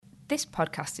This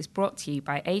podcast is brought to you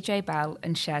by AJ Bell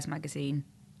and Shares Magazine.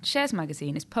 Shares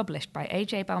Magazine is published by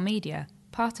AJ Bell Media,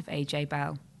 part of AJ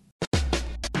Bell.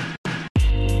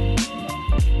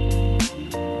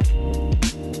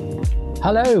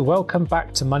 Hello, welcome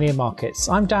back to Money and Markets.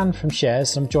 I'm Dan from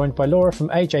Shares and I'm joined by Laura from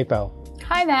AJ Bell.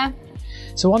 Hi there.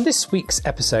 So on this week's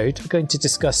episode, we're going to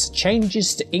discuss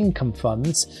changes to income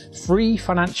funds, free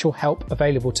financial help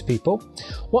available to people,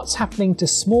 what's happening to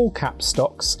small cap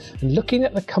stocks, and looking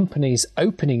at the companies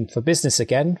opening for business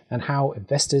again and how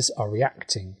investors are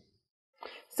reacting.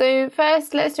 So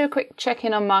first, let's do a quick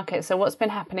check-in on markets. So what's been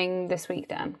happening this week,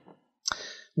 Dan?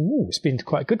 Ooh, it's been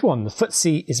quite a good one. The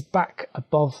FTSE is back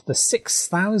above the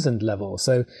 6,000 level.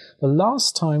 So the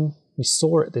last time we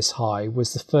saw it this high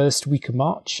was the first week of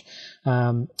March.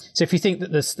 So if you think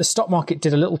that the stock market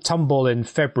did a little tumble in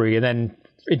February and then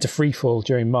into free fall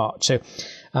during March, so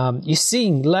you're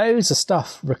seeing loads of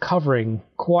stuff recovering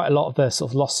quite a lot of their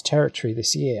sort of lost territory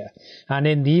this year. And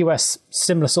in the US,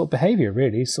 similar sort of behavior,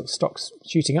 really, sort of stocks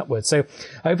shooting upwards. So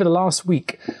over the last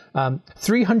week,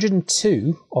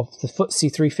 302 of the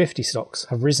FTSE 350 stocks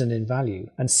have risen in value,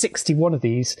 and 61 of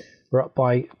these were up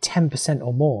by 10%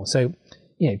 or more. So,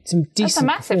 you know, some decent.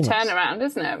 That's a massive turnaround,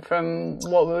 isn't it, from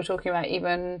what we were talking about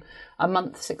even a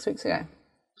month, 6 weeks ago?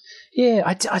 Yeah,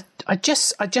 I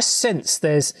just sense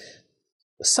there's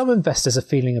some investors are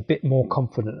feeling a bit more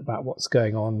confident about what's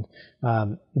going on.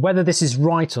 Whether this is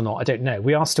right or not, I don't know.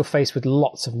 We are still faced with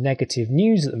lots of negative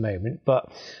news at the moment,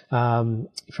 but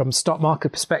from a stock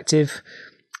market perspective,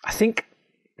 I think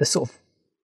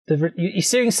you're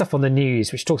seeing stuff on the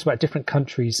news which talks about different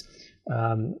countries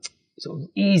sort of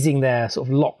easing their sort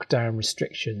of lockdown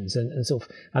restrictions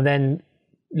and then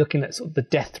looking at sort of the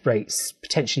death rates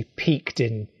potentially peaked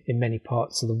in many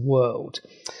parts of the world.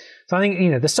 So I think, you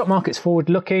know, the stock market's forward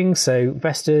looking, so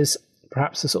investors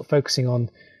perhaps are sort of focusing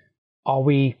on, are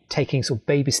we taking sort of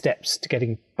baby steps to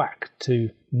getting back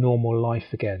to normal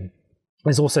life again?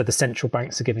 There's also the central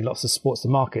banks are giving lots of support to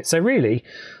the market. So really,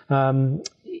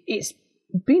 it's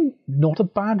been not a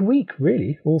bad week,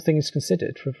 really, all things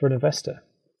considered, for an investor.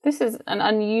 This is an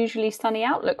unusually sunny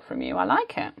outlook from you. I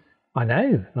like it. I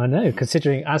know.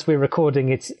 Considering as we're recording,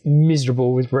 it's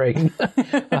miserable with rain.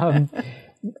 But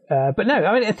no,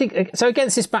 I mean, I think so.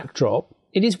 Against this backdrop,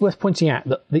 it is worth pointing out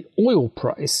that the oil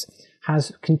price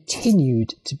has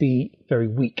continued to be very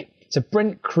weak. So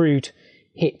Brent crude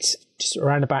hit just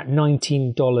around about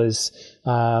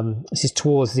 $19. This is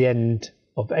towards the end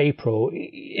of April.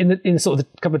 In sort of the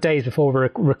couple of days before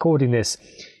we're recording this,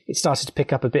 it started to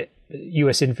pick up a bit.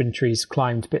 US inventories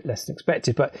climbed a bit less than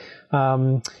expected, but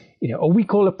you know, a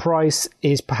weak oil price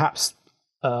is perhaps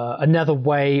another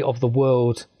way of the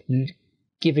world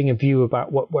giving a view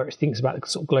about where it thinks about the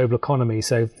sort of global economy.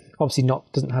 So obviously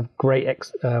doesn't have a great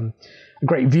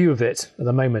view of it at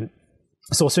the moment.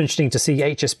 It's also interesting to see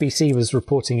HSBC was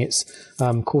reporting its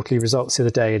quarterly results the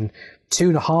other day, and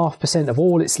 2.5% of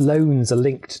all its loans are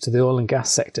linked to the oil and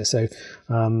gas sector. So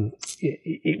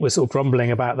it was sort of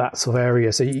grumbling about that sort of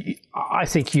area. So I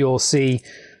think you'll see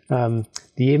the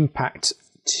impact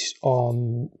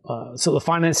on sort of the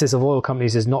finances of oil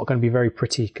companies is not going to be very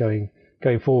pretty going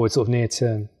forward, sort of near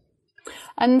term.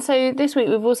 And so this week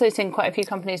we've also seen quite a few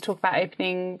companies talk about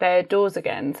opening their doors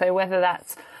again. So whether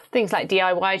that's things like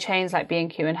DIY chains like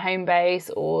B&Q and Homebase,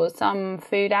 or some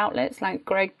food outlets like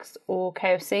Greggs or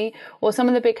KFC, or some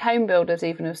of the big home builders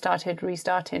even have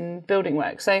restarting building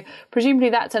work. So presumably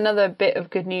that's another bit of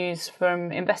good news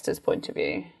from investors' point of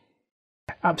view.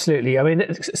 Absolutely. I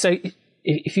mean, so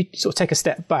if you sort of take a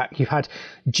step back, you've had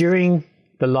during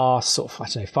the last sort of,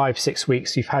 5-6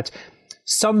 weeks, you've had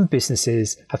some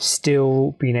businesses have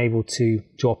still been able to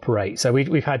operate. So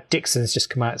we've had Dixon's just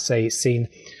come out and say it's seen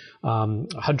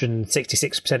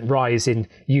 166% rise in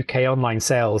UK online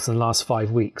sales in the last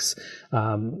 5 weeks.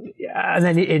 And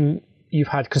then you've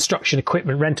had construction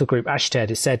equipment rental group Ashtead,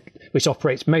 it said, which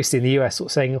operates mostly in the US, sort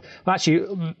of saying, well, actually,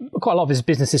 quite a lot of his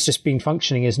business has just been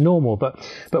functioning as normal. But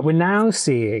we're now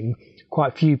seeing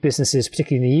quite a few businesses,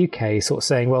 particularly in the UK, sort of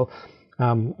saying, well,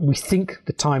 we think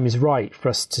the time is right for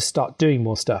us to start doing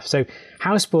more stuff. So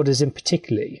house builders in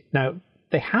particular, now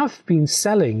they have been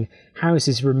selling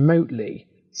houses remotely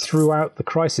throughout the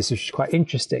crisis, which is quite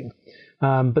interesting.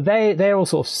 But they're all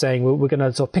sort of saying, well, we're going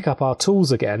to sort of pick up our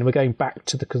tools again, and we're going back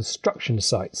to the construction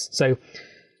sites. So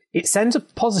it sends a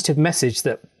positive message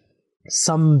that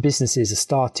some businesses are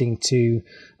starting to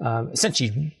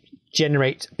essentially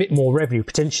generate a bit more revenue,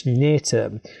 potentially near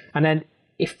term. And then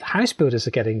if house builders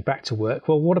are getting back to work,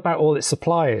 well, what about all its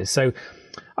suppliers? So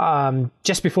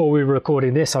just before we were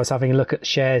recording this, I was having a look at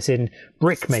shares in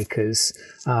brick makers.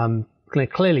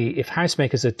 clearly, if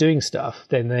housemakers are doing stuff,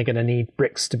 then they're going to need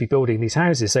bricks to be building these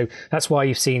houses. So that's why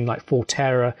you've seen like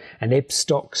Forterra and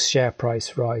Ibstock's share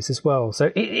price rise as well.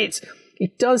 So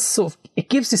it does sort of, it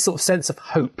gives this sort of sense of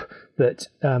hope that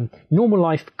normal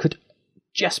life could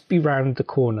just be round the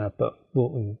corner. But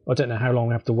I don't know how long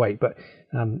we have to wait. But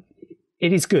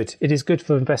it is good. It is good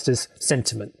for investors'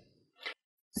 sentiment.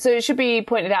 So it should be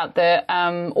pointed out that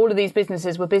all of these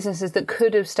businesses were businesses that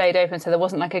could have stayed open. So there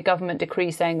wasn't like a government decree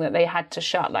saying that they had to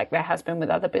shut like there has been with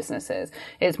other businesses.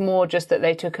 It's more just that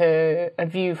they took a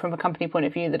view from a company point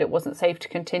of view that it wasn't safe to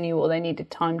continue or they needed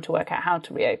time to work out how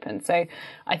to reopen. So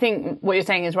I think what you're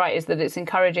saying is right, is that it's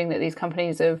encouraging that these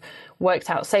companies have worked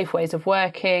out safe ways of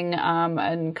working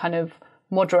and kind of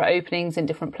moderate openings in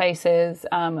different places,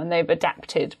 and they've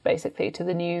adapted basically to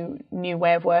the new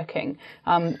way of working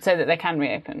so that they can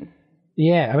reopen.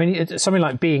 Yeah, I mean, something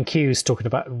like B&Q is talking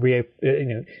about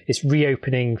it's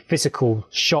reopening physical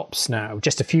shops now.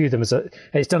 Just a few of them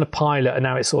it's done a pilot, and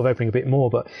now it's sort of opening a bit more.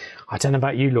 But I don't know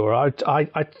about you, Laura.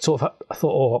 I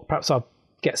thought, perhaps I'll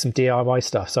get some DIY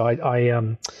stuff. So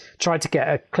I tried to get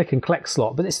a click and collect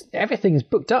slot, but everything's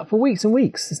booked up for weeks and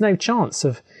weeks. There's no chance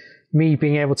of me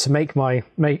being able to make my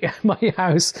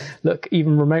house look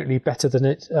even remotely better than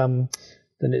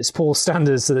its poor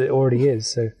standards that it already is.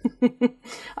 So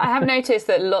I have noticed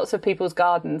that lots of people's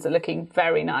gardens are looking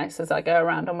very nice as I go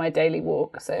around on my daily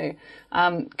walk. So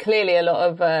clearly a lot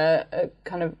of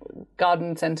kind of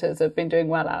garden centres have been doing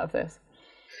well out of this.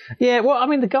 Yeah, well, I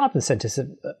mean, the garden centres,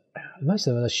 most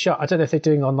of them are shut. I don't know if they're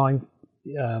doing online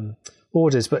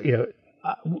orders, but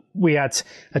we had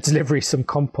a delivery of some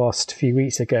compost a few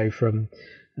weeks ago from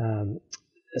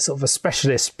a sort of a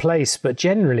specialist place, but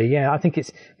generally, yeah, I think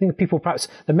people perhaps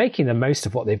they're making the most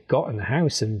of what they've got in the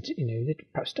house, and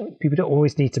people don't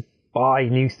always need to buy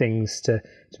new things to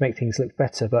make things look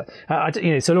better. But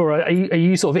so Laura, are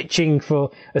you sort of itching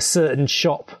for a certain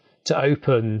shop to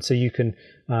open so you can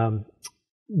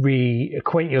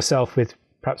reacquaint yourself with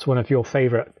perhaps one of your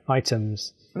favourite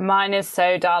items? Mine is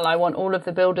so dull. I want all of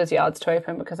the builders' yards to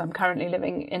open because I'm currently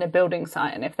living in a building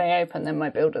site, and if they open, then my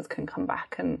builders can come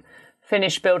back and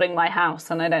finish building my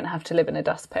house, and I don't have to live in a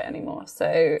dust pit anymore.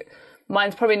 So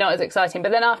mine's probably not as exciting.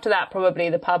 But then after that, probably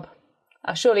the pub.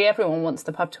 Surely everyone wants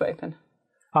the pub to open.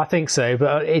 I think so,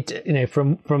 but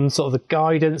from sort of the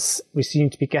guidance we seem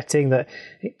to be getting, that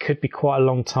it could be quite a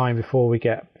long time before we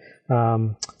get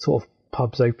sort of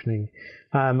pubs opening.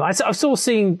 I've sort of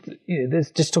seen,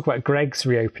 there's just talk about Greggs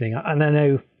reopening, and I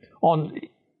know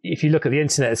if you look at the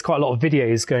internet, there's quite a lot of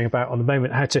videos going about on the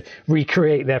moment how to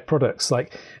recreate their products,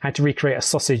 like how to recreate a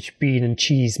sausage, bean and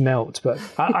cheese melt. But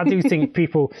I do think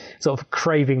people sort of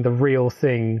craving the real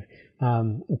thing,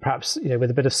 perhaps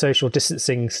with a bit of social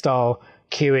distancing style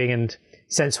queuing and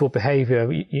sensible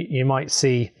behaviour, you might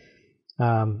see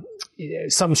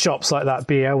some shops like that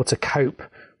be able to cope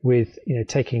with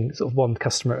taking sort of one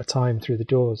customer at a time through the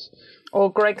doors.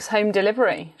 Or Greggs home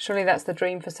delivery. Surely that's the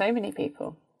dream for so many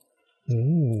people.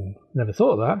 Never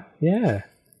thought of that. Yeah.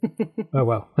 Oh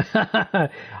well.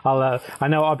 I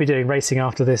know I'll be doing racing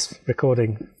after this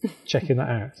recording, checking that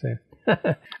out. So.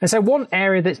 And so one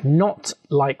area that's not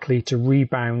likely to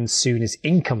rebound soon is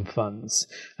income funds.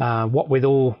 What with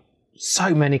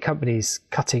so many companies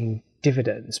cutting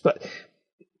dividends, but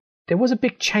there was a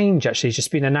big change actually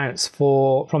just been announced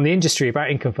from the industry about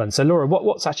income funds. So Laura,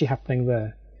 what's actually happening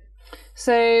there?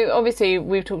 So obviously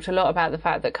we've talked a lot about the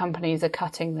fact that companies are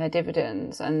cutting their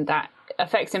dividends, and that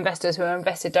affects investors who are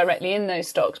invested directly in those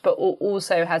stocks, but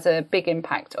also has a big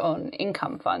impact on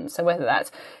income funds. So whether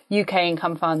that's UK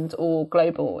income funds or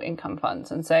global income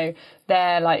funds. And so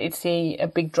they're likely to see a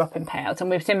big drop in payouts. And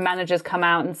we've seen managers come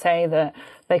out and say that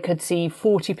they could see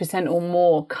 40% or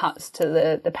more cuts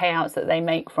to the payouts that they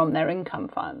make from their income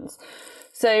funds.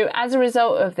 So as a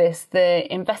result of this,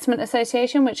 the Investment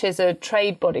Association, which is a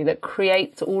trade body that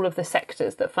creates all of the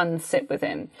sectors that funds sit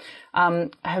within,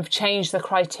 have changed the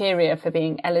criteria for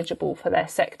being eligible for their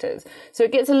sectors. So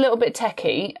it gets a little bit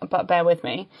techie, but bear with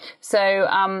me.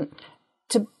 So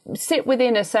to sit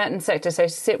within a certain sector, so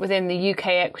sit within the UK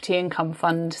equity income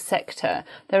fund sector,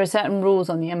 there are certain rules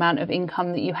on the amount of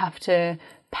income that you have to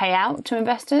pay out to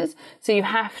investors. So you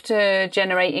have to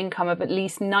generate income of at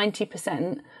least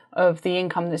 90% of the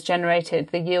income that's generated,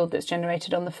 the yield that's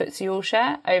generated on the FTSE All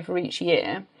Share over each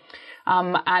year.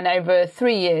 And over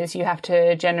 3 years, you have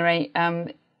to generate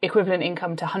equivalent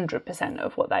income to 100%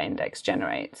 of what that index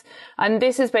generates. And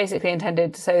this is basically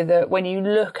intended so that when you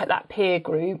look at that peer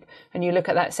group and you look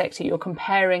at that sector, you're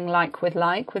comparing like with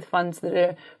funds that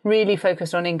are really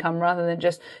focused on income rather than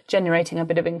just generating a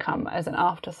bit of income as an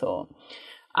afterthought.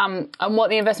 And what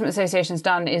the Investment Association's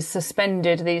done is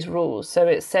suspended these rules. So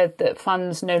it said that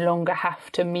funds no longer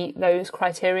have to meet those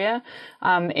criteria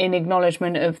in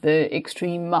acknowledgement of the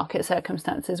extreme market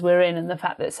circumstances we're in and the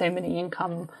fact that so many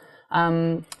income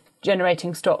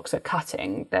generating stocks are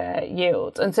cutting their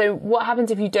yields. And so what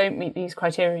happens if you don't meet these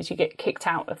criteria is you get kicked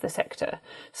out of the sector.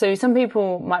 So some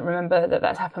people might remember that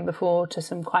that's happened before to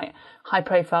some quite high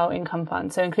profile income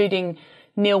funds. So including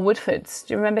Neil Woodford's.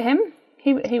 Do you remember him?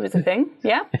 He was a thing,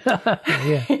 yeah?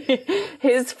 Yeah.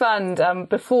 His fund,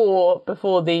 before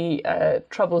the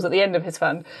troubles at the end of his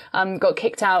fund, got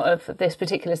kicked out of this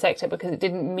particular sector because it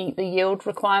didn't meet the yield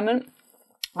requirement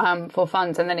for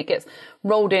funds, and then it gets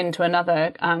rolled into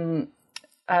another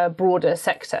broader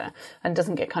sector and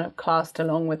doesn't get kind of classed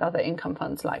along with other income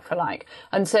funds like for like.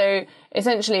 And so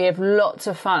essentially, if lots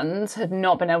of funds had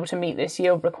not been able to meet this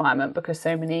yield requirement because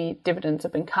so many dividends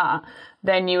have been cut,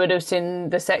 then you would have seen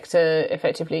the sector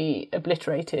effectively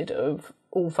obliterated of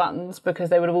all funds because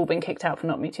they would have all been kicked out for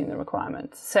not meeting the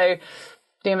requirements. So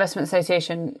the Investment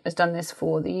Association has done this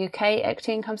for the UK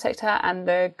equity income sector and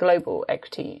the global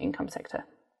equity income sector.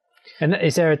 And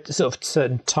is there a sort of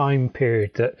certain time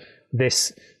period that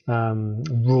this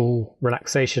rule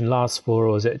relaxation lasts for,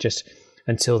 or is it just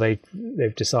until they've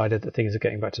decided that things are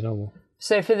getting back to normal?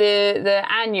 So for the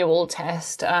annual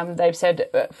test, they've said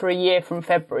for a year from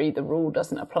February, the rule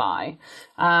doesn't apply.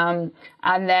 And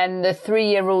then the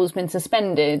 3-year rule's been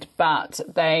suspended, but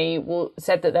they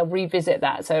said that they'll revisit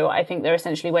that. So I think they're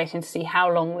essentially waiting to see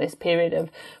how long this period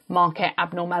of market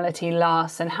abnormality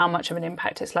lasts and how much of an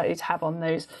impact it's likely to have on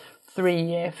those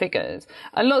 3-year figures.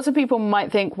 And lots of people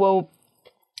might think, well,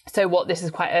 so what, this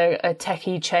is quite a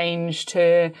techie change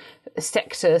to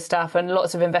sector stuff, and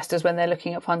lots of investors, when they're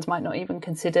looking at funds, might not even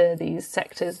consider these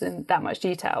sectors in that much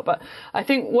detail. But I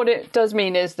think what it does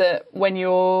mean is that when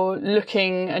you're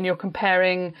looking and you're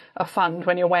comparing a fund,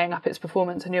 when you're weighing up its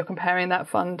performance and you're comparing that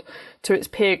fund to its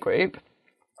peer group,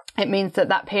 it means that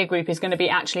that peer group is going to be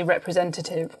actually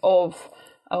representative of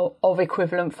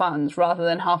equivalent funds, rather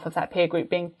than half of that peer group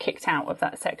being kicked out of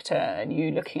that sector and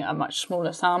you looking at a much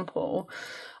smaller sample.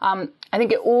 I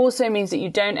think it also means that you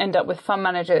don't end up with fund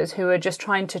managers who are just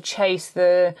trying to chase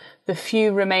the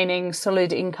few remaining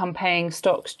solid income paying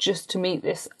stocks just to meet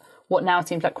this, what now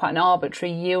seems like quite an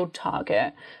arbitrary yield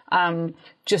target,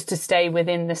 just to stay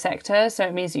within the sector. So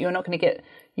it means that you're not going to get,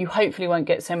 you hopefully won't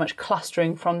get so much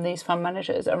clustering from these fund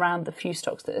managers around the few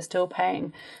stocks that are still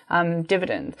paying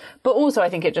dividends. But also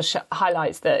I think it just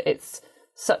highlights that it's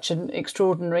such an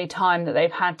extraordinary time that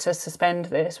they've had to suspend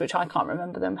this, which I can't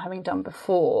remember them having done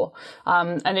before.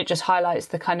 And it just highlights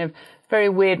the kind of very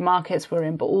weird markets we're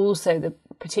in, but also the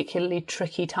particularly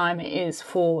tricky time it is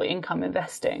for income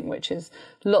investing, which is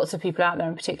lots of people out there,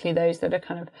 and particularly those that are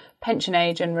kind of pension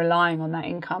age and relying on that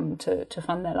income to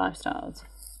fund their lifestyles.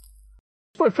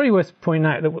 It's pretty worth pointing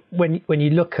out that when you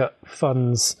look at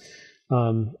funds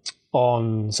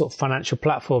on sort of financial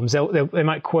platforms, they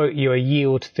might quote you a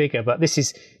yield figure, but this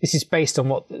is based on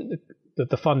what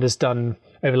the fund has done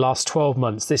over the last 12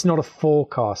 months. It's not a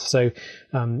forecast, so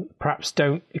perhaps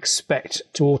don't expect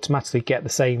to automatically get the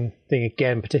same thing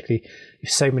again, particularly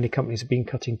if so many companies have been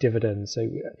cutting dividends. So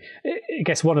I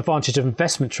guess one advantage of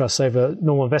investment trusts over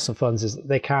normal investment funds is that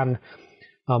they can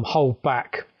hold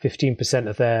back 15%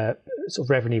 of their sort of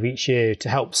revenue each year to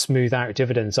help smooth out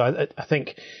dividends. So I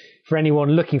think for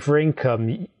anyone looking for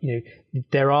income,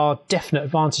 there are definite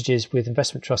advantages with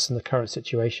investment trusts in the current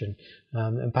situation,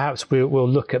 and perhaps we'll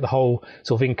look at the whole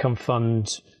sort of income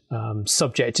fund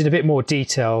subject in a bit more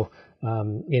detail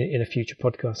in a future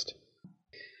podcast.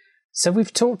 So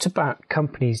we've talked about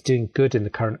companies doing good in the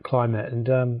current climate,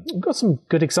 and we've got some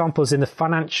good examples in the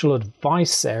financial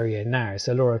advice area now.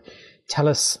 So Laura, tell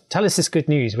us this good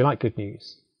news. We like good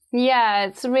news. Yeah,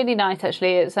 it's really nice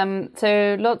actually. It's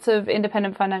so lots of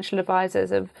independent financial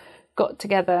advisors have got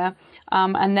together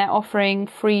and they're offering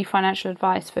free financial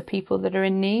advice for people that are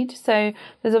in need. So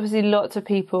there's obviously lots of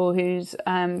people whose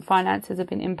finances have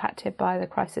been impacted by the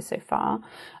crisis so far,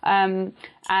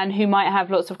 and who might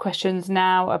have lots of questions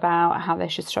now about how they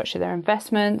should structure their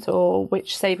investments, or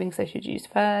which savings they should use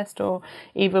first, or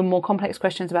even more complex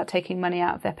questions about taking money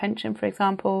out of their pension, for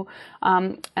example.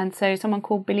 And so someone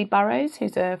called Billy Burrows,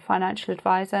 who's a financial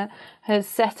advisor, has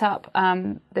set up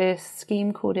this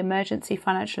scheme called Emergency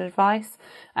Financial Advice,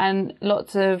 and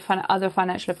lots of other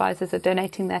financial advisors are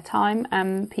donating their time,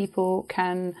 and people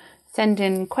can send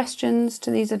in questions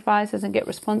to these advisors and get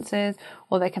responses,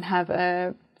 or they can have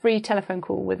a free telephone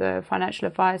call with a financial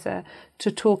advisor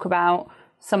to talk about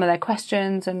some of their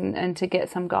questions and to get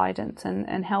some guidance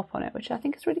and help on it, which I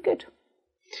think is really good.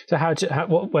 So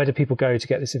where do people go to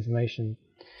get this information?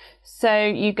 So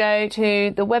you go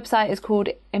to, the website is called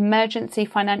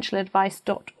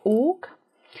emergencyfinancialadvice.org.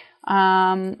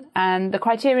 And the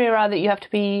criteria are that you have to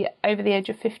be over the age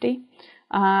of 50.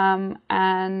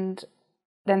 And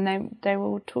then they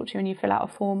will talk to you and you fill out a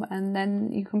form, and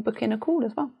then you can book in a call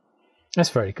as well. That's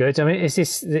very good. I mean, it's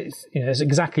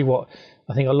exactly what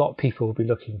I think a lot of people will be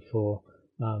looking for,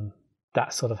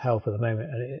 that sort of help at the moment.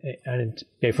 And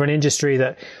for an industry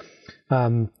that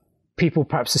people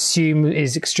perhaps assume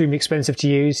is extremely expensive to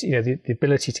use, the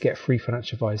ability to get free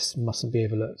financial advice mustn't be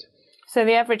overlooked. So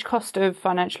the average cost of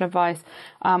financial advice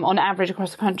on average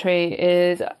across the country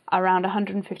is around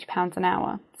 £150 an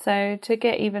hour. So to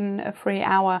get even a free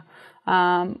hour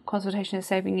consultation is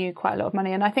saving you quite a lot of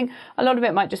money. And I think a lot of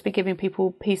it might just be giving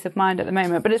people peace of mind at the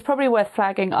moment, but it's probably worth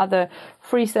flagging other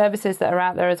free services that are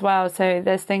out there as well. So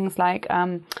there's things like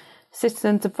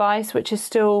Citizens Advice, which is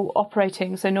still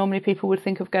operating. So normally people would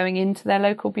think of going into their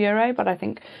local bureau, but I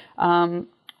think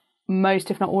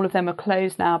most, if not all of them, are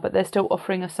closed now, but they're still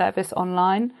offering a service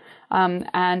online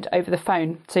and over the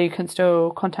phone. So you can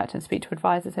still contact and speak to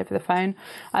advisors over the phone.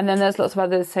 And then there's lots of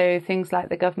others. So things like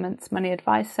the government's money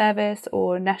advice service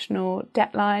or national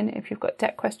debt line, if you've got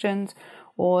debt questions,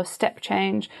 or step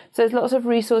change. So there's lots of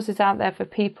resources out there for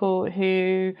people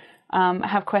who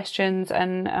have questions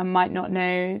and might not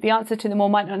know the answer to them, or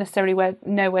might not necessarily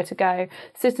know where to go.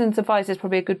 Citizens Advice is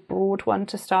probably a good broad one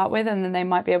to start with, and then they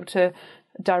might be able to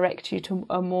direct you to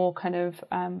a more kind of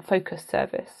focused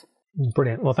service.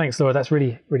 Brilliant. Well, thanks, Laura. That's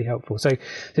really, really helpful. So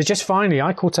just finally,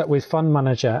 I caught up with fund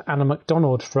manager Anna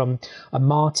MacDonald from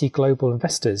Amati Global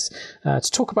Investors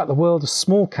to talk about the world of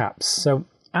small caps. So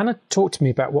Anna talked to me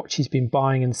about what she's been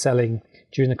buying and selling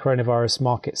during the coronavirus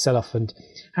market sell-off and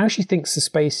how she thinks the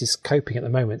space is coping at the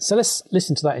moment. So let's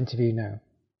listen to that interview now.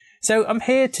 So I'm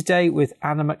here today with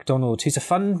Anna MacDonald, who's a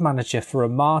fund manager for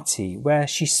Amati, where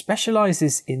she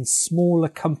specialises in smaller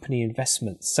company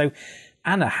investments. So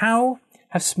Anna, how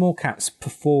have small caps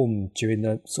performed during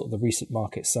the recent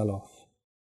market sell-off?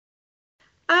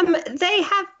 They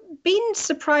have been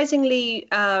surprisingly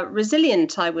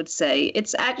resilient, I would say.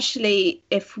 It's actually,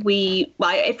 if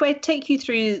I take you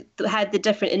through how the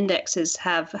different indexes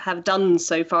have done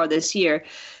so far this year,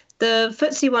 the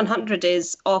FTSE 100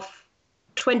 is off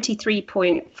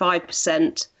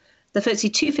 23.5%. The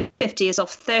FTSE 250 is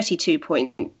off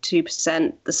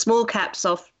 32.2%. The small caps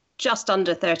off just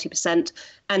under 30%,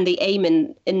 and the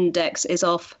AIM index is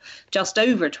off just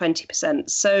over 20%.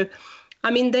 So,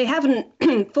 I mean, they haven't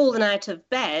fallen out of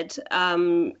bed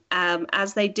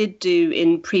as they did do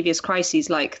in previous crises,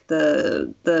 like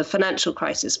the financial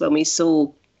crisis, when we saw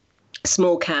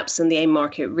small caps and the AIM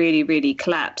market really, really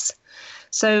collapse.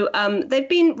 So they've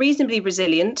been reasonably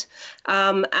resilient,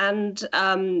 and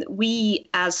we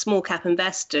as small cap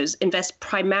investors invest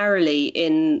primarily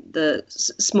in the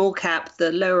small cap,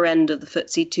 the lower end of the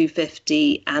FTSE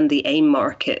 250 and the AIM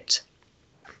market.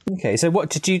 Okay, so what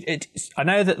did you? I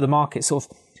know that the market sort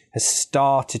of has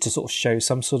started to sort of show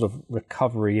some sort of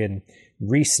recovery in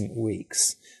recent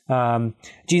weeks.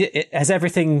 Has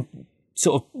everything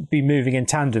sort of been moving in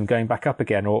tandem, going back up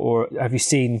again, or have you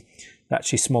seen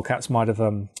actually small caps might have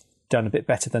done a bit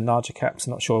better than larger caps?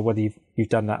 I'm not sure whether you've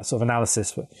done that sort of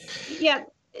analysis. But yeah,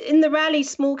 in the rally,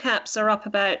 small caps are up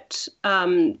about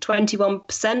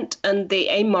 21%, and the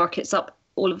AIM market's up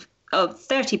all of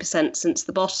 30% since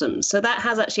the bottom. So that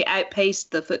has actually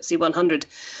outpaced the FTSE 100.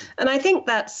 And I think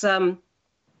that's,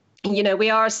 we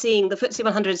are seeing the FTSE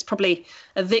 100 is probably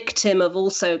a victim of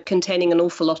also containing an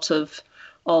awful lot of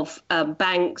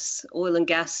banks, oil and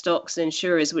gas stocks and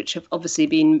insurers, which have obviously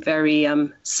been very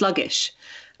sluggish.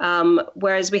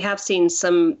 Whereas we have seen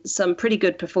some pretty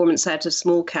good performance out of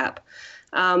small cap.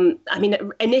 I mean,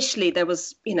 initially there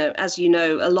was, as you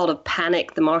know, a lot of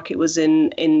panic. The market was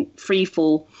in free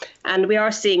fall. And we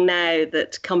are seeing now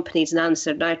that companies and analysts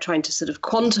are now trying to sort of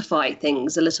quantify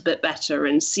things a little bit better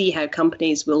and see how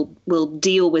companies will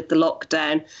deal with the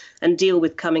lockdown and deal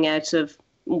with coming out of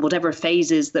whatever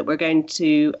phases that we're going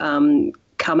to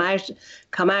come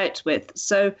out with.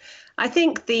 So I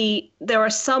think there are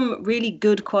some really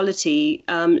good quality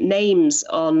names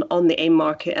on the AIM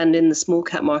market and in the small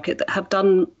cap market that have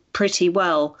done pretty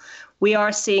well. We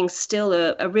are seeing still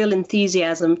a real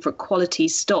enthusiasm for quality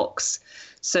stocks.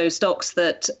 So stocks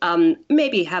that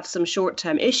maybe have some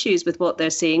short-term issues with what they're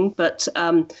seeing, but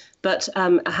but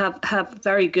have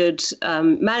very good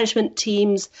management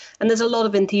teams, and there's a lot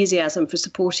of enthusiasm for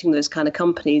supporting those kind of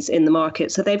companies in the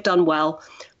market. So they've done well.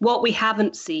 What we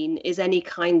haven't seen is any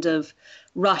kind of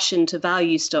rush into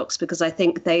value stocks, because I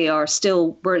think they are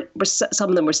still, some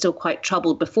of them were still quite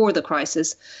troubled before the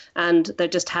crisis, and there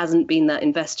just hasn't been that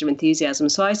investor enthusiasm.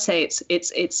 So I say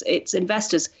it's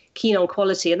investors keen on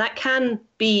quality, and that can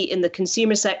be in the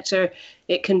consumer sector.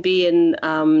 It can be in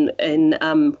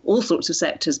all sorts of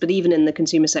sectors, but even in the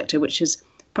consumer sector, which is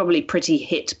probably pretty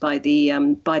hit by the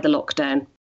lockdown.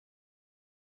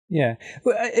 Yeah,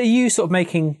 are you sort of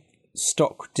making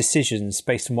stock decisions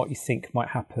based on what you think might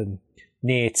happen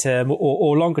near term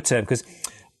or longer term? Because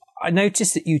I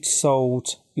noticed that you'd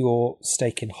sold your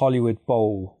stake in Hollywood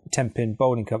Bowl, 10-pin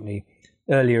bowling company,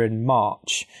 earlier in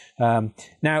March.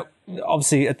 Now,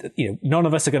 obviously, none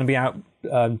of us are going to be out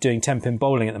doing 10-pin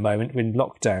bowling at the moment. We're in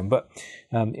lockdown. But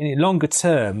in longer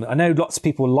term, I know lots of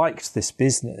people liked this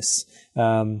business.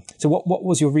 So what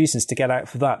was your reasons to get out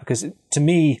for that? Because to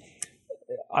me,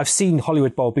 I've seen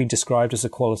Hollywood Bowl being described as a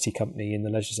quality company in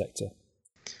the leisure sector.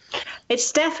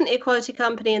 It's definitely a quality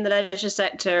company in the leisure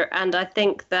sector, and I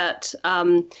think that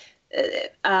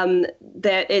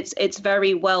that it's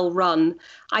very well run.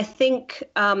 I think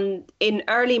in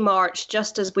early March,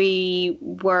 just as we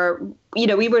were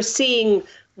seeing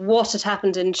what had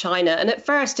happened in China, and at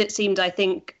first it seemed, I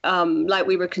think, like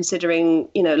we were considering,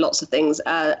 lots of things.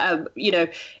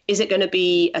 Is it going to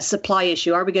be a supply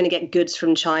issue? Are we going to get goods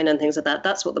from China and things like that?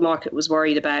 That's what the market was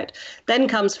worried about. Then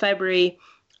comes February,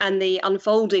 and the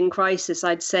unfolding crisis,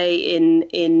 I'd say,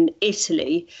 in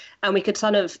Italy, and we could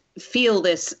sort of feel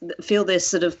this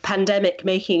sort of pandemic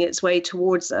making its way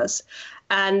towards us.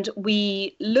 And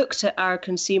we looked at our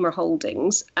consumer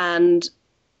holdings, and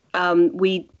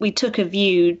we took a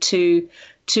view to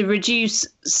reduce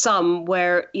some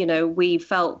where we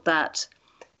felt that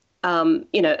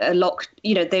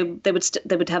they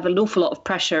would have an awful lot of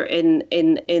pressure in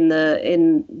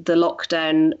the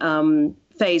lockdown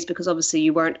phase, because obviously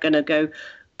you weren't going to go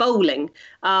bowling.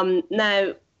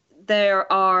 Now,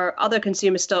 there are other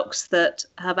consumer stocks that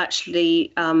have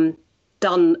actually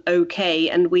done okay,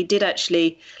 and we did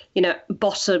actually,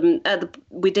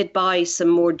 we did buy some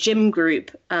more Gym Group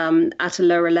at a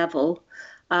lower level,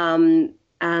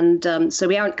 so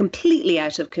we aren't completely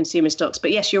out of consumer stocks. But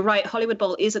yes, you're right. Hollywood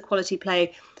Bowl is a quality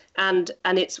play, and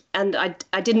I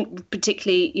didn't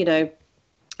particularly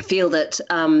feel that.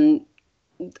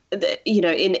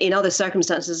 In other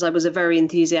circumstances, I was a very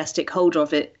enthusiastic holder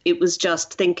of it. It was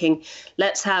just thinking,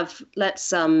 let's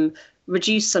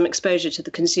reduce some exposure to the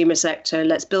consumer sector.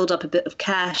 Let's build up a bit of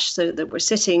cash so that we're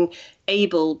sitting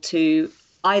able to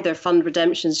either fund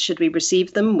redemptions should we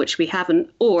receive them, which we haven't,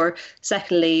 or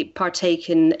secondly, partake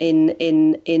in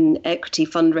equity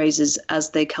fundraisers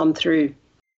as they come through.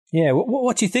 Yeah,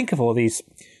 what do you think of all these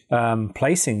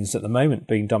placings at the moment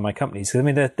being done by companies? Because I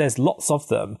mean, there's lots of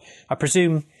them. I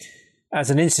presume, as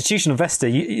an institutional investor,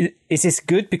 is this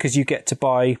good because you get to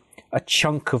buy a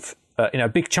chunk of, a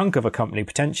big chunk of a company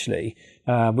potentially,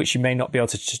 which you may not be able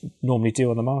to normally do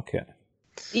on the market?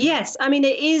 Yes, I mean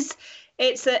it is.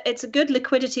 It's a good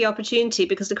liquidity opportunity,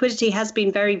 because liquidity has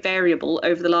been very variable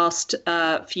over the last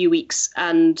few weeks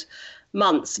and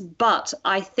months. But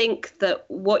I think that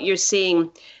what you're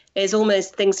seeing is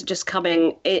almost things are just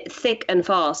coming thick and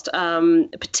fast,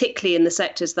 particularly in the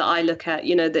sectors that I look at.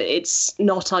 That it's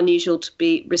not unusual to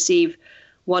receive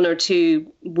one or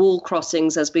two wall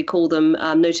crossings, as we call them,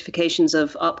 notifications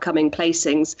of upcoming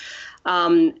placings,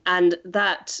 and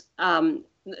that.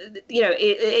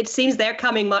 It seems they're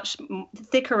coming much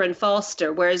thicker and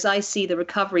faster, whereas I see the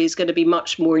recovery is going to be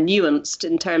much more nuanced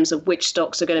in terms of which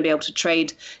stocks are going to be able to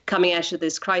trade coming out of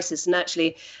this crisis, and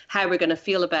actually how we're going to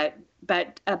feel about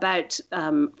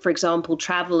for example,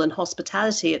 travel and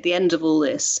hospitality at the end of all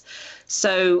this.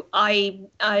 So I'm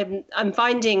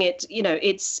finding it,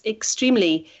 it's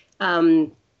extremely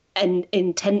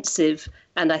intensive,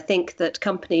 and I think that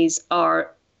companies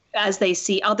are, as they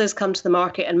see others come to the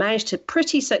market and manage to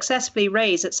pretty successfully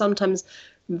raise at sometimes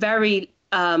very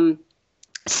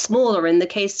smaller, in the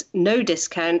case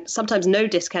sometimes no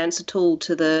discounts at all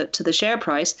to the share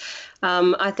price.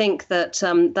 I think that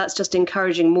that's just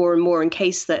encouraging more and more in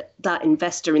case that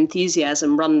investor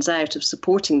enthusiasm runs out of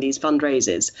supporting these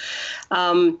fundraisers.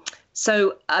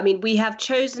 So, I mean, we have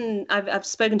chosen, I've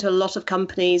spoken to a lot of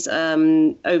companies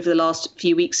over the last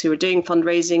few weeks who are doing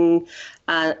fundraisings,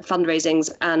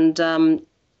 and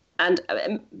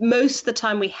most of the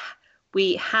time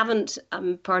we haven't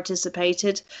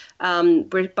participated.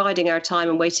 We're biding our time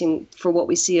and waiting for what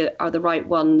we see are the right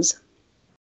ones.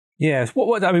 Yes.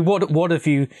 What have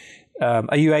you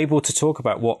are you able to talk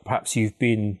about what perhaps you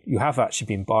have actually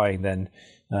been buying then,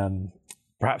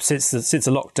 perhaps since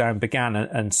the lockdown began,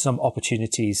 and some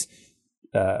opportunities,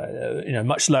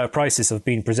 much lower prices have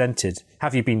been presented?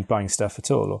 Have you been buying stuff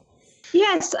at all? Or?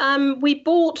 Yes, we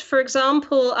bought, for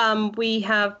example, we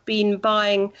have been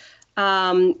buying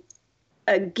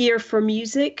Gear for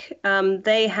Music.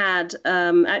 They had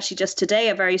actually just today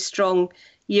a very strong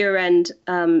year-end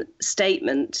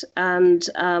statement, and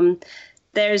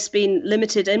there's been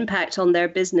limited impact on their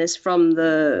business from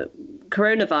the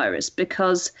coronavirus,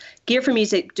 because Gear for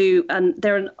Music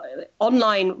they're an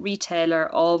online retailer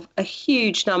of a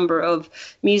huge number of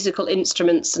musical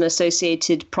instruments and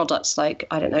associated products like,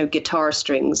 guitar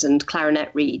strings and clarinet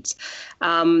reeds. They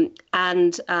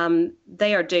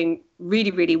are doing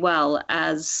really, really well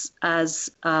as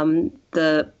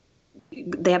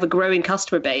they have a growing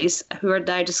customer base who are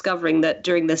now discovering that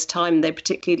during this time they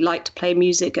particularly like to play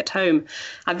music at home.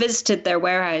 I visited their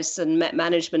warehouse and met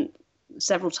management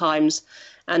several times,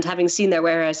 and having seen their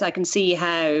warehouse, I can see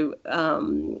how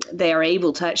they are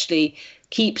able to actually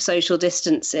keep social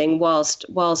distancing whilst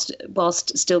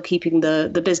still keeping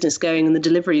the business going and the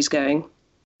deliveries going.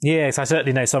 Yes, I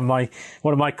certainly know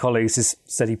one of my colleagues has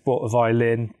said he bought a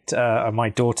violin, and my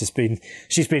daughter's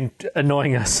she's been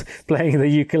annoying us playing the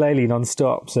ukulele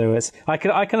non-stop. So I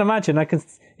can imagine, I can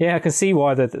see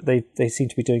why they seem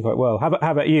to be doing quite well. How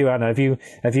about you, Anna? Have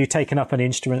you taken up any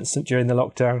instruments during the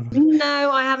lockdown? No,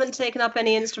 I haven't taken up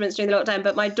any instruments during the lockdown,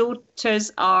 but my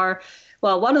daughters are.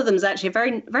 Well, one of them is actually a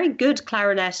very, very good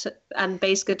clarinet and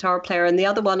bass guitar player, and the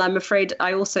other one, I'm afraid,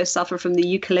 I also suffer from the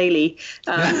ukulele,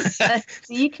 the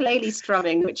ukulele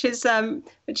strumming, which is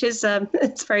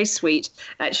it's very sweet,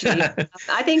 actually.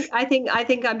 I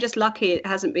think I'm just lucky it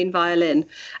hasn't been violin.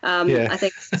 I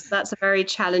think that's a very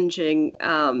challenging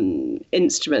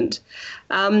instrument.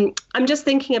 I'm just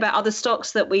thinking about other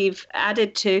stocks that we've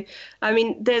added to. I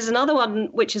mean, there's another one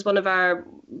which is one of our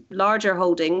larger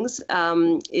holdings,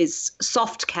 is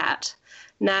Softcat.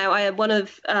 Now, I have one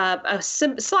of a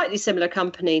slightly similar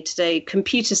company today,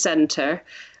 Computer Center,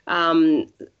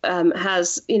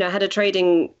 has had a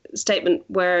trading statement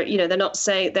where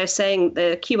they're saying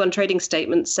the Q1 trading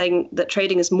statement saying that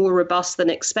trading is more robust than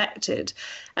expected,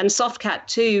 and Softcat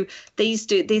too.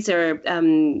 These are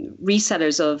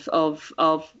resellers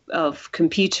of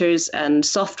computers and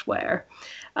software.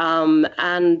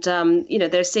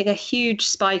 They're seeing a huge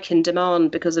spike in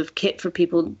demand because of kit for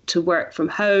people to work from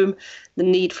home, the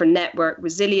need for network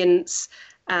resilience,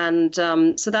 and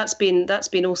so that's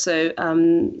been also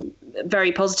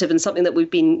very positive and something that we've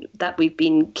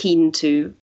been keen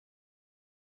to.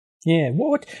 Yeah.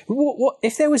 What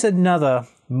if there was another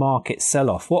market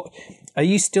sell-off? What are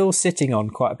you still sitting on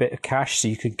quite a bit of cash so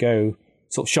you could go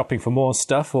sort of shopping for more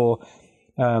stuff, or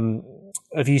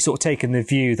have you sort of taken the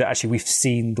view that actually we've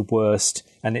seen the worst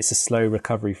and it's a slow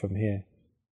recovery from here?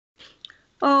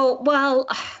 Oh, well,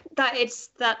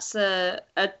 that's a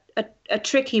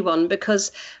tricky one,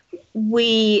 because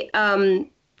we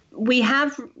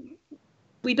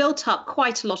built up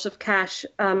quite a lot of cash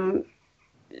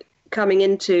coming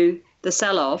into the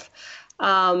sell-off,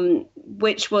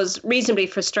 which was reasonably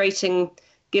frustrating,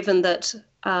 given that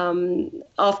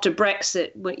after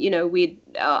Brexit,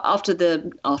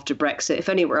 after Brexit, if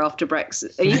only we're after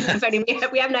Brexit, if only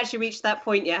we haven't actually reached that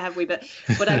point yet, have we? But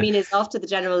what I mean is, after the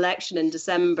general election in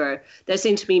December, there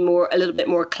seemed to be a little bit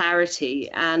more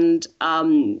clarity, and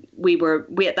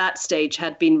we at that stage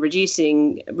had been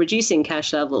reducing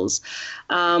cash levels,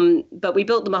 but we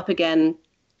built them up again.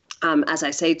 As I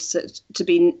say, to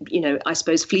be, I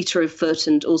suppose, fleeter of foot,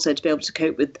 and also to be able to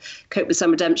cope with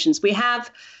some redemptions. We have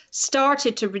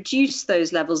started to reduce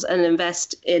those levels and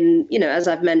invest in, as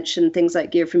I've mentioned, things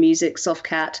like Gear for Music,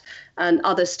 Softcat, and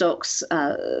other stocks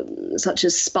such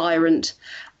as Spirent.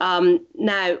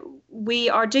 Now, we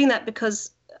are doing that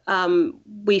because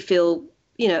we feel,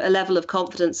 a level of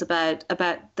confidence about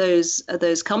those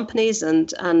companies and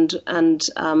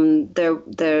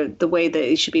the way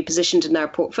they should be positioned in our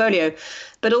portfolio,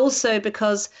 but also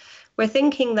because we're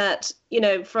thinking that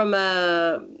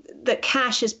that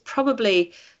cash is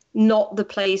probably not the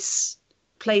place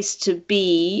to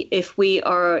be if we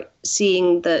are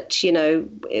seeing that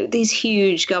these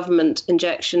huge government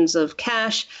injections of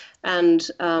cash and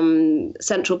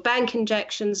central bank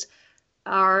injections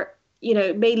are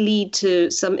may lead to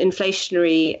some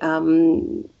inflationary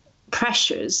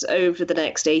pressures over the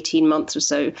next 18 months or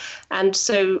so. And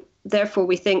so therefore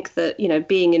we think that,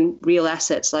 being in real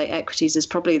assets like equities is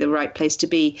probably the right place to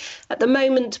be. At the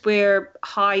moment, we're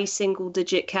high single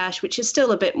digit cash, which is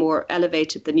still a bit more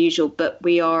elevated than usual, but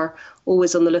we are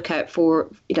always on the lookout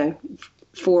for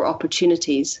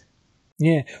opportunities.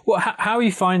 Yeah. Well, how are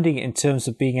you finding it in terms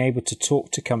of being able to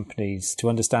talk to companies to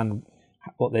understand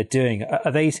what they're doing?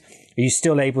 Are you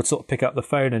still able to sort of pick up the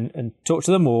phone and talk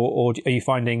to them, or are you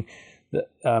finding that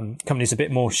companies are a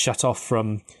bit more shut off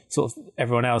from sort of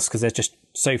everyone else because they're just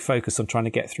so focused on trying to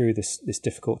get through this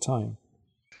difficult time?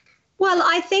 Well,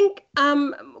 I think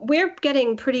we're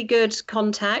getting pretty good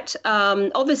contact.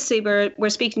 Obviously, we're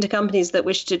speaking to companies that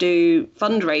wish to do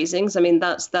fundraisings. I mean,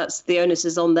 that's the onus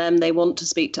is on them. They want to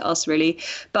speak to us, really.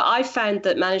 But I found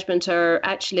that management are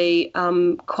actually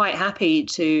quite happy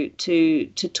to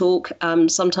talk.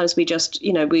 Sometimes we just,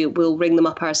 we'll ring them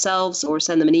up ourselves or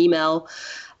send them an email.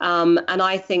 And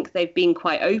I think they've been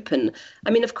quite open.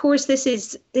 I mean, of course, this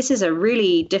is a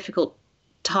really difficult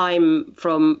time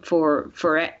for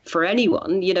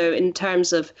anyone, in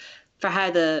terms of for how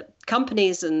the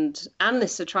companies and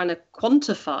analysts are trying to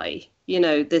quantify,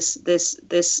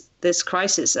 this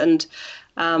crisis. And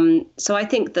so I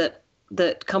think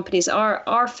that companies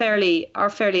are fairly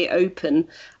open,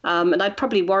 and I'd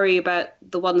probably worry about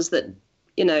the ones that,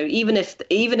 even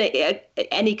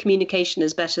any communication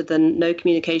is better than no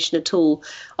communication at all.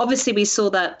 Obviously, we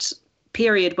saw that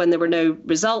period when there were no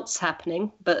results happening,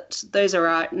 but those are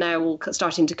out now, all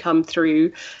starting to come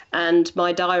through. And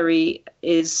my diary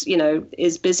is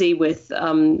busy with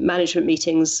management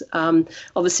meetings.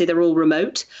 Obviously, they're all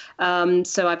remote.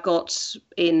 So I've got,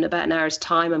 in about an hour's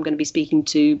time, I'm going to be speaking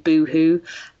to Boohoo,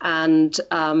 and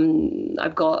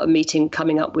I've got a meeting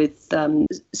coming up with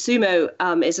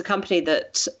Sumo. Is a company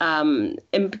that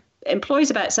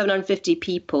employs about 750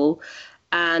 people,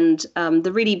 and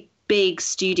the really big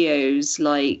studios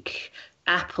like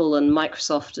Apple and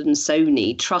Microsoft and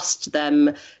Sony trust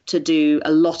them to do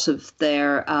a lot of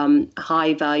their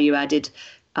high value added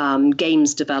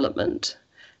games development.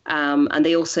 And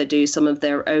they also do some of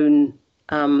their own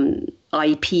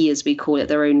IP, as we call it,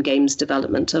 their own games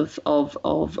development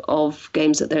of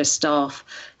games that their staff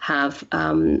have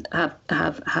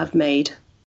made.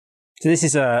 So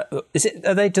this are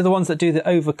they the ones that do the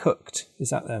Overcooked? Is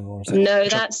that them, or is that no?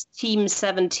 That's Team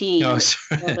 17. Oh,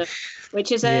 sorry.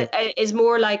 Which is is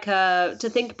more like to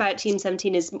think about Team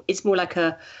 17 is more like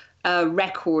a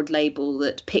record label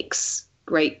that picks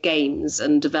great games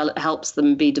and helps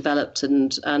them be developed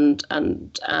and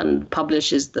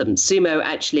publishes them. Sumo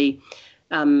actually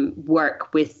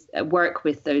work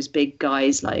with those big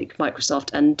guys like Microsoft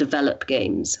and develop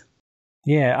games.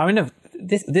 Yeah, I mean,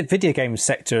 the video game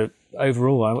sector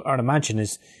overall, I'd imagine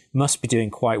must be doing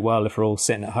quite well if we're all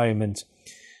sitting at home and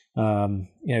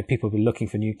people will be looking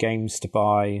for new games to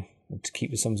buy to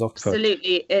keep the sums off.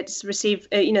 Absolutely, it's received.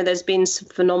 There's been some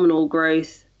phenomenal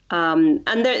growth, and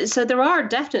there are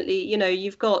definitely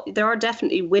there are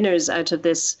definitely winners out of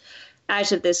this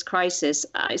crisis.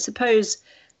 I suppose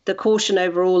the caution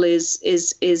overall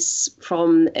is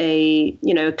from a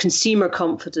consumer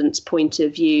confidence point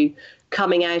of view.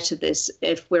 Coming out of this,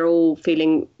 if we're all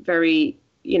feeling very,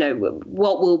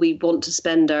 what will we want to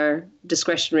spend our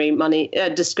discretionary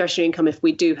income, if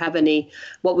we do have any,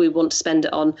 what we want to spend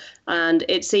it on? And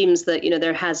it seems that,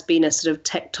 there has been a sort of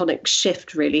tectonic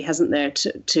shift, really, hasn't there,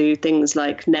 to things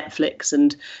like Netflix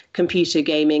and computer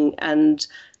gaming and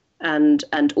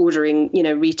ordering,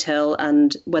 retail,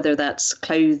 and whether that's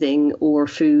clothing or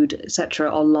food,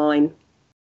 etc., online.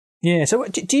 Yeah. So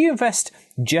do you invest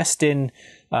just in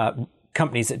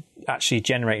companies that actually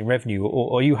generate revenue,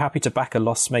 or are you happy to back a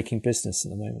loss-making business at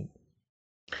the moment?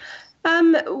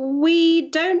 We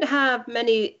don't have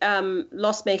many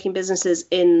loss-making businesses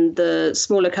in the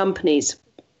smaller companies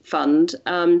fund.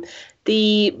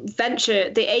 The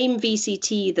AIM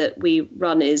VCT that we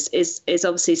run is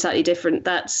obviously slightly different.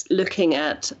 That's looking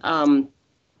at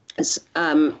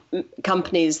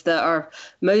companies that are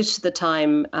most of the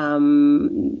time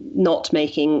not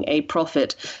making a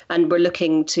profit, and we're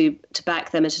looking to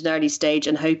back them at an early stage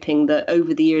and hoping that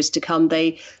over the years to come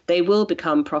they will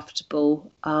become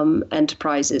profitable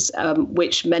enterprises,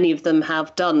 which many of them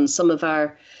have done. Some of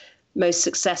our most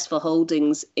successful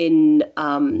holdings in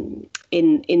the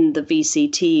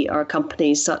VCT are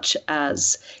companies such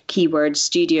as Keyword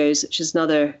Studios, which is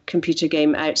another computer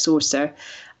game outsourcer,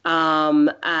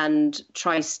 and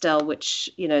Tristel, which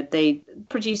they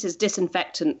produces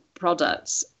disinfectant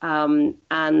products,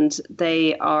 and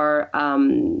they are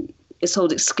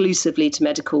sold exclusively to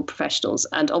medical professionals.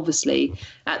 And obviously,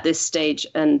 at this stage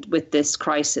and with this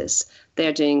crisis,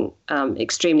 they're doing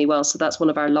extremely well. So that's one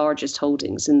of our largest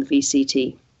holdings in the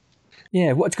VCT.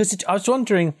 Yeah, because I was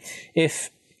wondering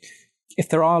if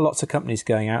there are lots of companies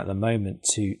going out at the moment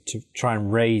to try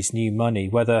and raise new money,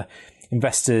 whether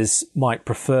investors might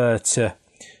prefer to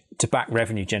to back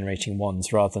revenue generating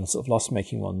ones rather than sort of loss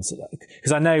making ones?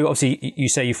 Because I know obviously you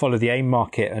say you follow the AIM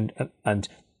market, and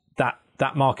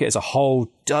that market as a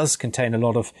whole does contain a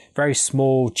lot of very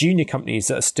small junior companies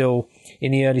that are still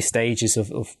in the early stages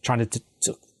of trying to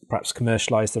perhaps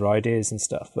commercialize their ideas and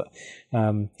stuff. But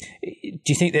do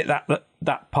you think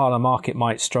that part of the market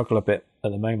might struggle a bit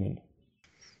at the moment?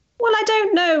 Well, I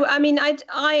don't know. I mean,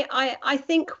 I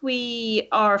think we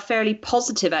are fairly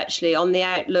positive actually on the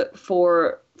outlook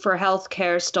for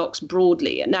healthcare stocks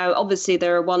broadly. Now, obviously,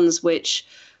 there are ones which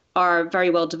are very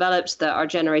well developed, that are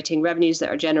generating revenues, that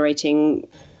are generating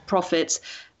profits,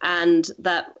 and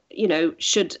that, you know,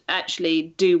 should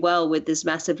actually do well with this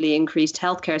massively increased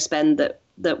healthcare spend that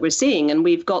we're seeing. And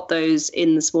we've got those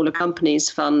in the smaller companies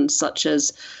fund, such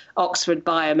as Oxford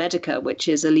Biomedica, which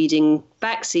is a leading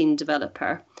vaccine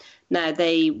developer. Now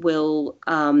they will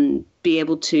be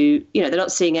able to, you know, they're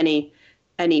not seeing any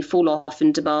fall off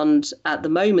in demand at the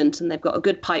moment, and they've got a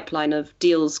good pipeline of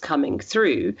deals coming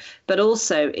through. But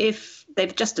also, if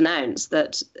they've just announced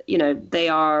that, you know, they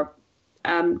are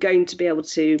going to be able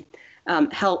to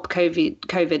help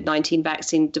COVID-19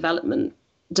 vaccine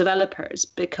developers,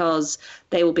 because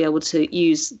they will be able to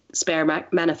use spare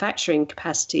manufacturing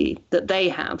capacity that they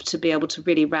have to be able to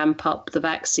really ramp up the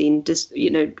vaccine,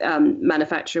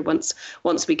 manufacture once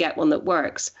we get one that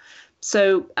works.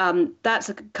 So that's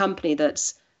a company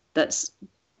that's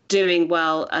doing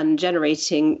well and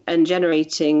generating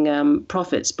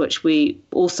profits, which we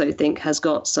also think has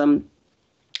got some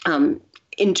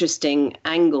interesting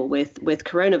angle with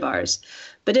coronavirus.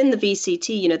 But in the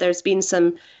VCT, you know, there's been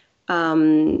some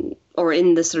or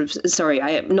in the sort of,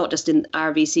 not just in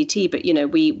our VCT, but, you know,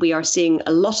 we are seeing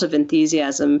a lot of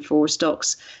enthusiasm for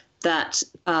stocks that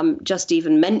just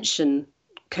even mention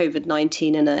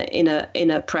COVID-19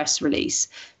 in a press release.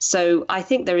 So I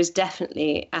think there is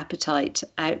definitely appetite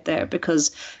out there,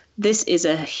 because this is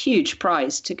a huge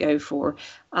prize to go for.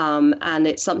 And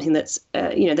it's something that's,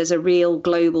 there's a real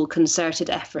global concerted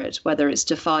effort, whether it's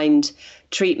to find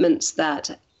treatments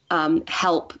that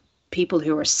help people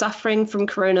who are suffering from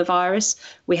coronavirus.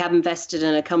 We have invested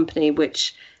in a company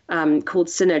which called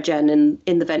Synergen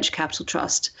in the Venture Capital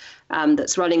Trust,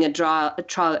 that's running a trial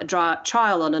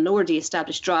on an already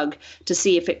established drug to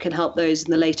see if it can help those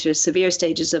in the later severe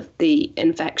stages of the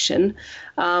infection.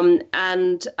 So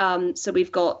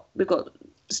we've got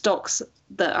stocks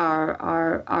that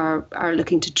are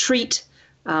looking to treat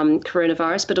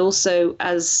coronavirus, but also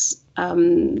as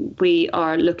we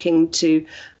are looking to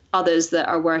others that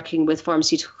are working with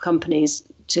pharmaceutical companies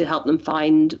to help them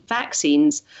find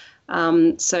vaccines.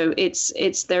 So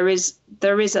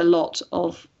there's a lot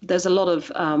of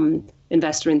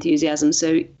investor enthusiasm.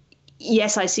 So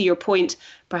yes, I see your point,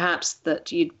 perhaps, that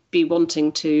you'd be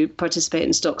wanting to participate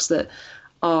in stocks that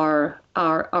are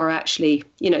actually,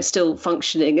 you know, still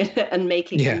functioning and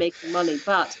making money.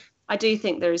 But I do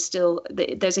think there's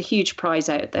a huge prize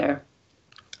out there,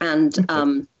 and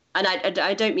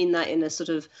I don't mean that in a sort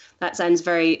of, that sounds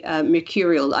very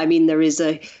mercurial. I mean,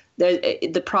 the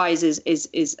prize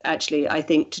is actually, I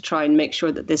think, to try and make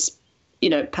sure that this, you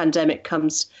know, pandemic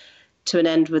comes to an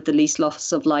end with the least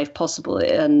loss of life possible,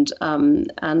 and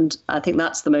I think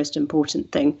that's the most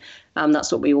important thing.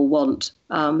 That's what we all want,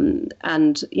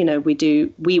 and you know,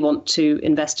 we want to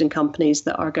invest in companies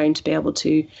that are going to be able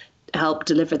to help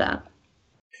deliver that.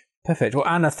 Perfect. Well,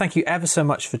 Anna, thank you ever so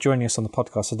much for joining us on the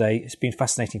podcast today. It's been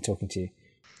fascinating talking to you.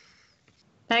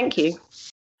 Thank you.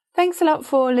 Thanks a lot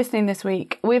for listening this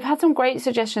week. We've had some great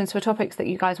suggestions for topics that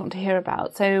you guys want to hear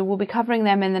about, so we'll be covering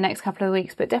them in the next couple of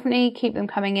weeks, but definitely keep them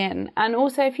coming in. And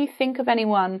also, if you think of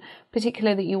anyone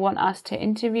particular that you want us to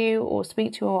interview or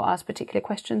speak to or ask particular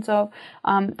questions of,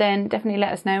 then definitely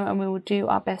let us know and we will do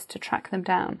our best to track them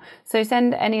down. So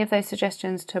send any of those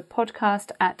suggestions to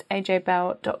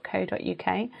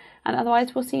podcast@ajbell.co.uk, and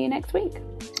otherwise we'll see you next week.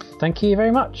 Thank you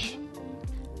very much.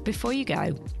 Before you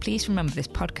go, please remember this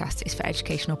podcast is for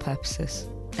educational purposes,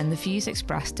 and the views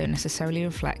expressed don't necessarily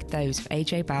reflect those of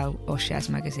AJ Bell or Shares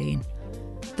Magazine.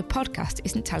 The podcast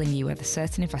isn't telling you whether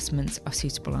certain investments are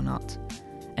suitable or not.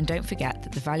 And don't forget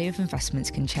that the value of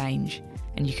investments can change,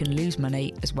 and you can lose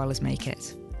money as well as make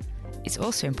it. It's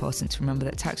also important to remember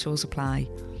that tax rules apply,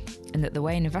 and that the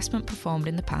way an investment performed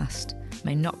in the past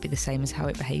may not be the same as how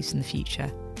it behaves in the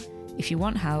future. If you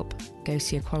want help, go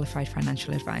see a qualified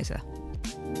financial advisor.